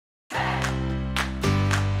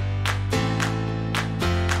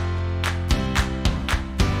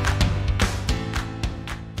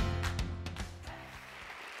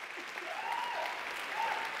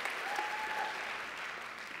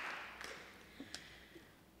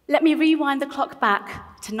Let me rewind the clock back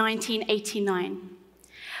to 1989.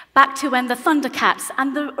 Back to when the Thundercats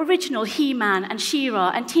and the original He-Man and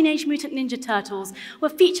She-Ra and Teenage Mutant Ninja Turtles were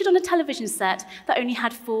featured on a television set that only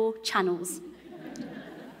had 4 channels.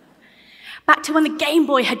 Back to when the Game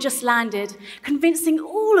Boy had just landed, convincing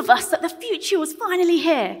all of us that the future was finally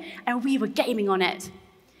here and we were gaming on it.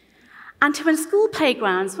 And to when school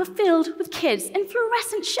playgrounds were filled with kids in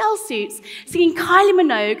fluorescent shell suits singing Kylie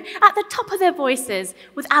Minogue at the top of their voices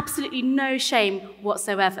with absolutely no shame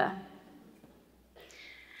whatsoever.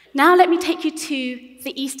 Now let me take you to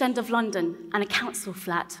the East End of London and a council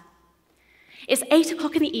flat. It's 8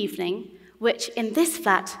 o'clock in the evening, which in this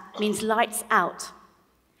flat means lights out.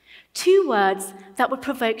 2 words that would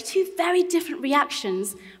provoke 2 very different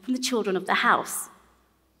reactions from the children of the house.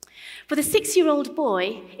 For the 6-year-old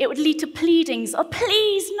boy, it would lead to pleadings, "Oh,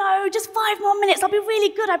 please, no, just 5 more minutes, I'll be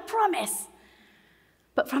really good, I promise."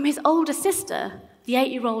 But from his older sister, the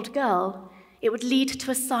 8-year-old girl, it would lead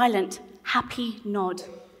to a silent, happy nod.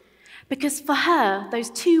 Because for her, those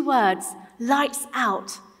 2 words, lights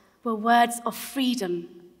out, were words of freedom.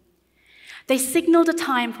 They signaled a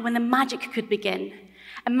time for when the magic could begin,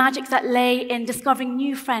 a magic that lay in discovering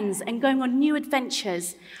new friends and going on new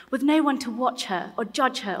adventures with no one to watch her or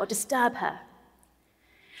judge her or disturb her.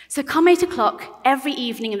 So come 8 o'clock every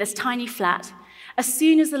evening in this tiny flat, as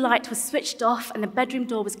soon as the light was switched off and the bedroom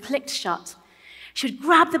door was clicked shut, she would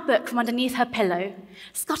grab the book from underneath her pillow,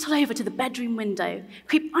 scuttle over to the bedroom window,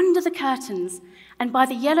 creep under the curtains, and by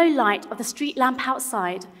the yellow light of the street lamp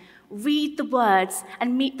outside, read the words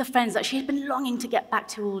and meet the friends that she had been longing to get back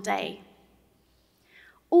to all day.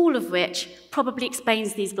 All of which probably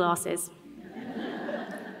explains these glasses.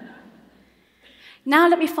 Now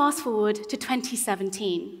let me fast forward to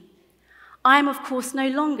 2017. I am, of course, no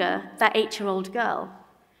longer that 8-year-old girl.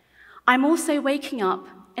 I'm also waking up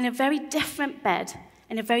in a very different bed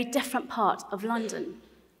in a very different part of London.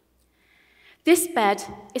 This bed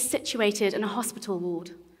is situated in a hospital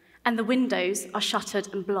ward, and the windows are shuttered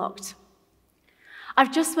and blocked.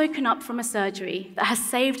 I've just woken up from a surgery that has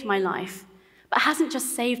saved my life, but hasn't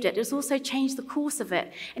just saved it, it's also changed the course of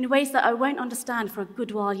it in ways that I won't understand for a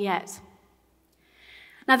good while yet.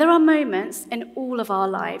 Now, there are moments in all of our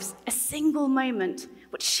lives, a single moment,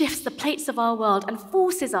 which shifts the plates of our world and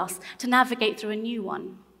forces us to navigate through a new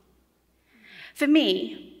one. For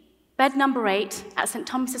me, bed number 8 at St.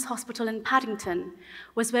 Thomas's Hospital in Paddington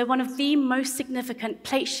was where one of the most significant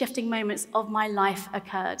plate-shifting moments of my life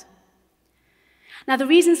occurred. Now, the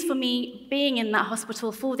reasons for me being in that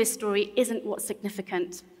hospital for this story isn't what's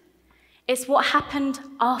significant. It's what happened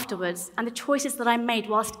afterwards and the choices that I made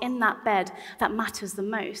whilst in that bed that matters the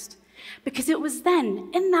most. Because it was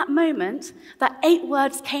then, in that moment, that 8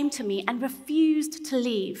 words came to me and refused to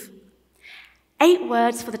leave. 8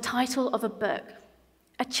 words for the title of a book,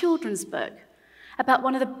 a children's book, about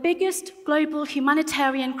one of the biggest global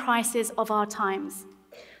humanitarian crises of our times,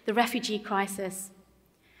 the refugee crisis.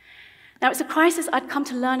 Now, it's a crisis I'd come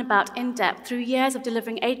to learn about in depth through years of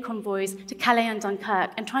delivering aid convoys to Calais and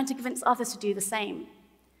Dunkirk and trying to convince others to do the same.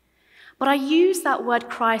 But I use that word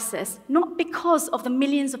crisis not because of the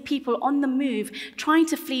millions of people on the move trying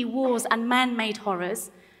to flee wars and man-made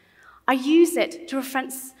horrors. I use it to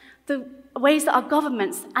reference the ways that our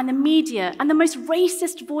governments and the media and the most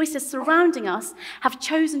racist voices surrounding us have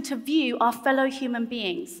chosen to view our fellow human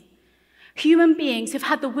beings. Human beings who've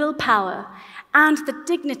had the willpower and the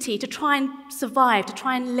dignity to try and survive, to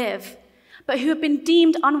try and live, but who have been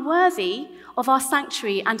deemed unworthy of our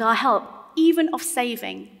sanctuary and our help, even of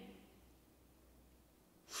saving.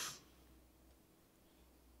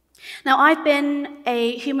 Now, I've been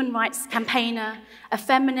a human rights campaigner, a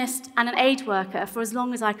feminist, and an aid worker for as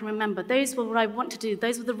long as I can remember. Those were what I want to do.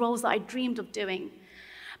 Those were the roles that I dreamed of doing.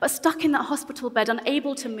 But stuck in that hospital bed,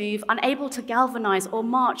 unable to move, unable to galvanize or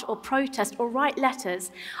march or protest or write letters,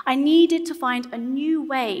 I needed to find a new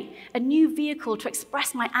way, a new vehicle to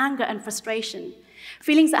express my anger and frustration,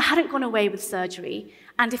 feelings that hadn't gone away with surgery,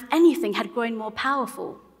 and if anything, had grown more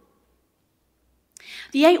powerful.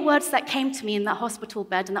 The 8 words that came to me in that hospital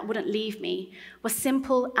bed and that wouldn't leave me were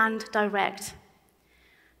simple and direct.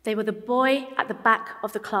 They were the boy at the back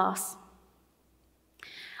of the class.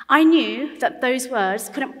 I knew that those words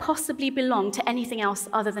couldn't possibly belong to anything else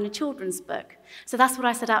other than a children's book, so that's what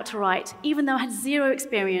I set out to write, even though I had zero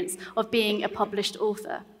experience of being a published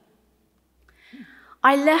author.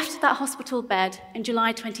 I left that hospital bed in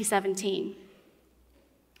July 2017.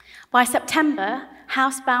 By September,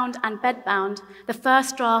 housebound and bedbound, the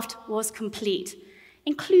first draft was complete,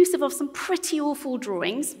 inclusive of some pretty awful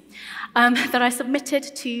drawings that I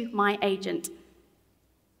submitted to my agent.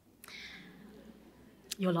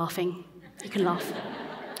 You're laughing. You can laugh.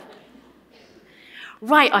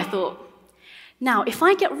 Right, I thought. Now, if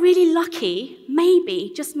I get really lucky,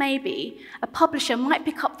 maybe, just maybe, a publisher might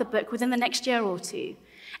pick up the book within the next year or two,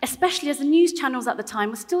 especially as the news channels at the time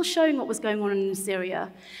were still showing what was going on in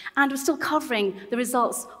Syria and were still covering the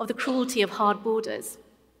results of the cruelty of hard borders.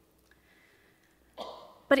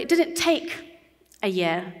 But it didn't take a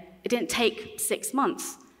year. It didn't take 6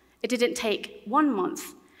 months. It didn't take 1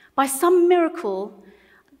 month. By some miracle,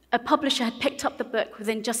 a publisher had picked up the book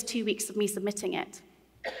within just 2 weeks of me submitting it.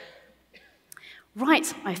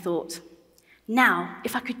 Right, I thought. Now,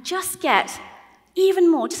 if I could just get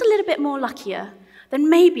even more, just a little bit more luckier, then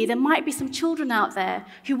maybe there might be some children out there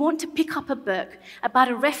who want to pick up a book about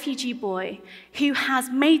a refugee boy who has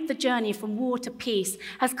made the journey from war to peace,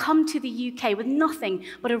 has come to the UK with nothing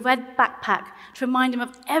but a red backpack to remind him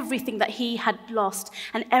of everything that he had lost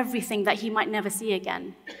and everything that he might never see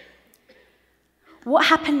again. What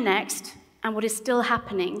happened next, and what is still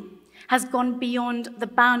happening, has gone beyond the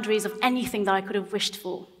boundaries of anything that I could have wished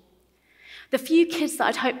for. The few kids that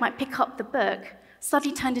I'd hoped might pick up the book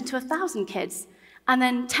suddenly turned into 1,000 kids, and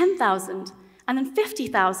then 10,000, and then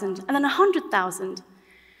 50,000, and then 100,000.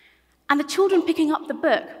 And the children picking up the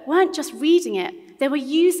book weren't just reading it, they were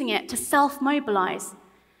using it to self-mobilize.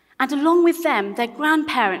 And along with them, their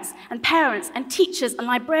grandparents and parents and teachers and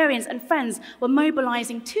librarians and friends were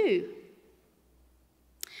mobilizing too.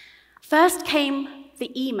 First came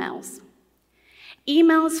the emails.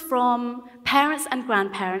 Emails from parents and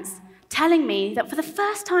grandparents telling me that for the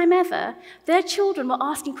first time ever, their children were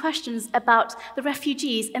asking questions about the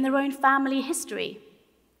refugees in their own family history,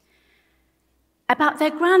 about their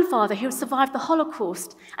grandfather who had survived the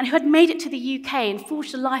Holocaust and who had made it to the UK and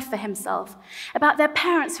forged a life for himself, about their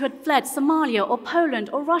parents who had fled Somalia or Poland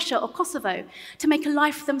or Russia or Kosovo to make a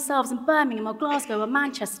life for themselves in Birmingham or Glasgow or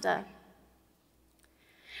Manchester.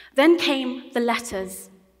 Then came the letters.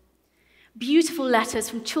 Beautiful letters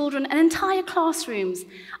from children and entire classrooms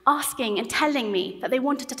asking and telling me that they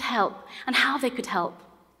wanted to help and how they could help.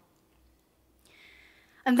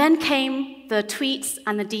 And then came the tweets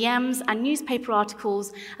and the DMs and newspaper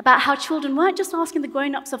articles about how children weren't just asking the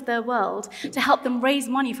grown-ups of their world to help them raise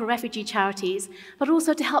money for refugee charities, but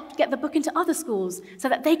also to help get the book into other schools so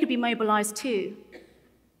that they could be mobilized too.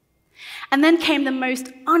 And then came the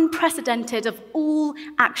most unprecedented of all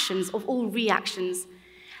actions, of all reactions,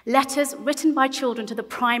 letters written by children to the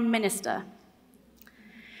Prime Minister.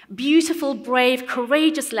 Beautiful, brave,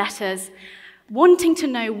 courageous letters wanting to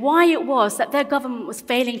know why it was that their government was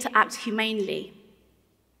failing to act humanely.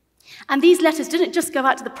 And these letters didn't just go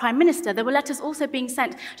out to the Prime Minister, there were letters also being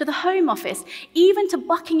sent to the Home Office, even to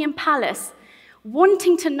Buckingham Palace,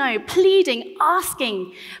 wanting to know, pleading,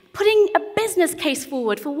 asking, putting a business case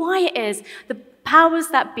forward for why it is the powers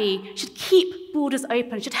that be should keep borders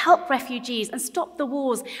open, should help refugees and stop the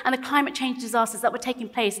wars and the climate change disasters that were taking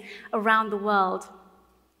place around the world.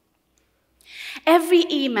 Every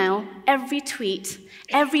email, every tweet,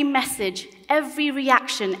 every message, every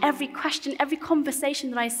reaction, every question, every conversation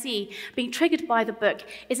that I see being triggered by the book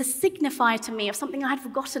is a signifier to me of something I had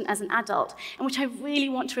forgotten as an adult and which I really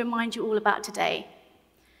want to remind you all about today.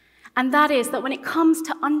 And that is that when it comes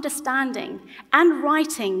to understanding and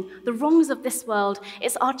righting the wrongs of this world,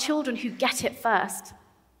 it's our children who get it first.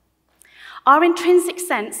 Our intrinsic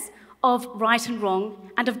sense of right and wrong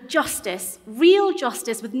and of justice, real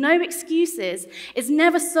justice with no excuses, is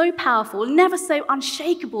never so powerful, never so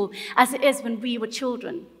unshakable as it is when we were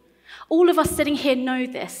children. All of us sitting here know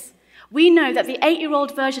this. We know that the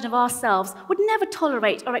 8-year-old version of ourselves would never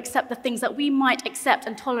tolerate or accept the things that we might accept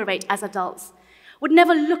and tolerate as adults, would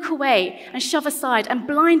never look away and shove aside and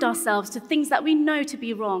blind ourselves to things that we know to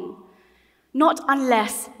be wrong, not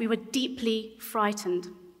unless we were deeply frightened.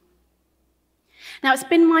 Now, it's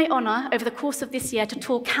been my honor over the course of this year to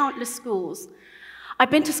tour countless schools.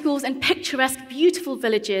 I've been to schools in picturesque, beautiful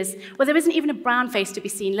villages where there isn't even a brown face to be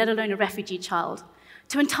seen, let alone a refugee child,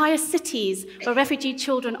 to entire cities where refugee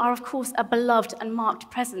children are, of course, a beloved and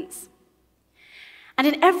marked presence. And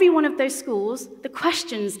in every one of those schools, the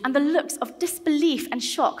questions and the looks of disbelief and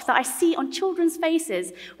shock that I see on children's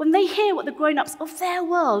faces when they hear what the grown-ups of their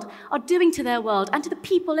world are doing to their world and to the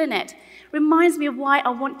people in it reminds me of why I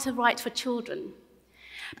want to write for children.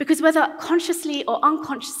 Because whether consciously or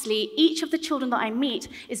unconsciously, each of the children that I meet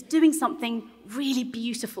is doing something really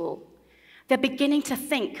beautiful. They're beginning to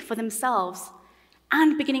think for themselves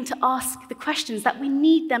and beginning to ask the questions that we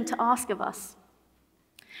need them to ask of us.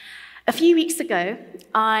 A few weeks ago,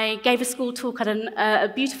 I gave a school talk at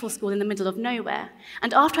a beautiful school in the middle of nowhere,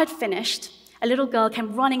 and after I'd finished, a little girl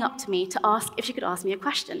came running up to me to ask if she could ask me a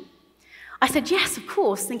question. I said yes, of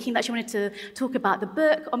course, thinking that she wanted to talk about the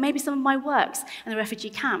book or maybe some of my works in the refugee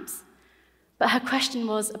camps. But her question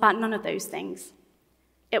was about none of those things.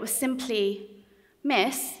 It was simply,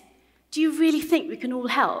 "Miss, do you really think we can all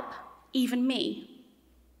help, even me?"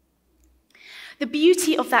 The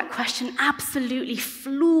beauty of that question absolutely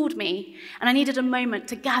floored me, and I needed a moment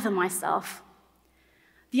to gather myself.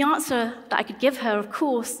 The answer that I could give her, of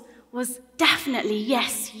course, was definitely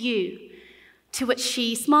 "Yes, you." To which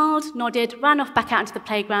she smiled, nodded, ran off back out into the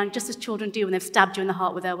playground, just as children do when they've stabbed you in the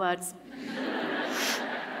heart with their words.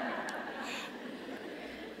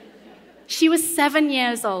 She was 7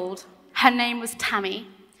 years old. Her name was Tammy.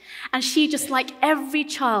 And she, just like every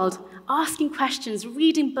child, asking questions,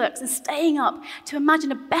 reading books, and staying up to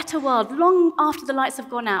imagine a better world long after the lights have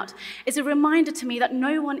gone out, is a reminder to me that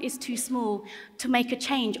no one is too small to make a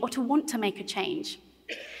change or to want to make a change.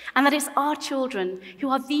 And that it's our children who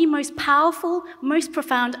are the most powerful, most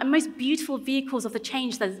profound, and most beautiful vehicles of the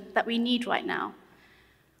change that we need right now.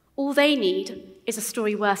 All they need is a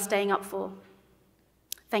story worth staying up for.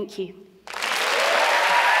 Thank you.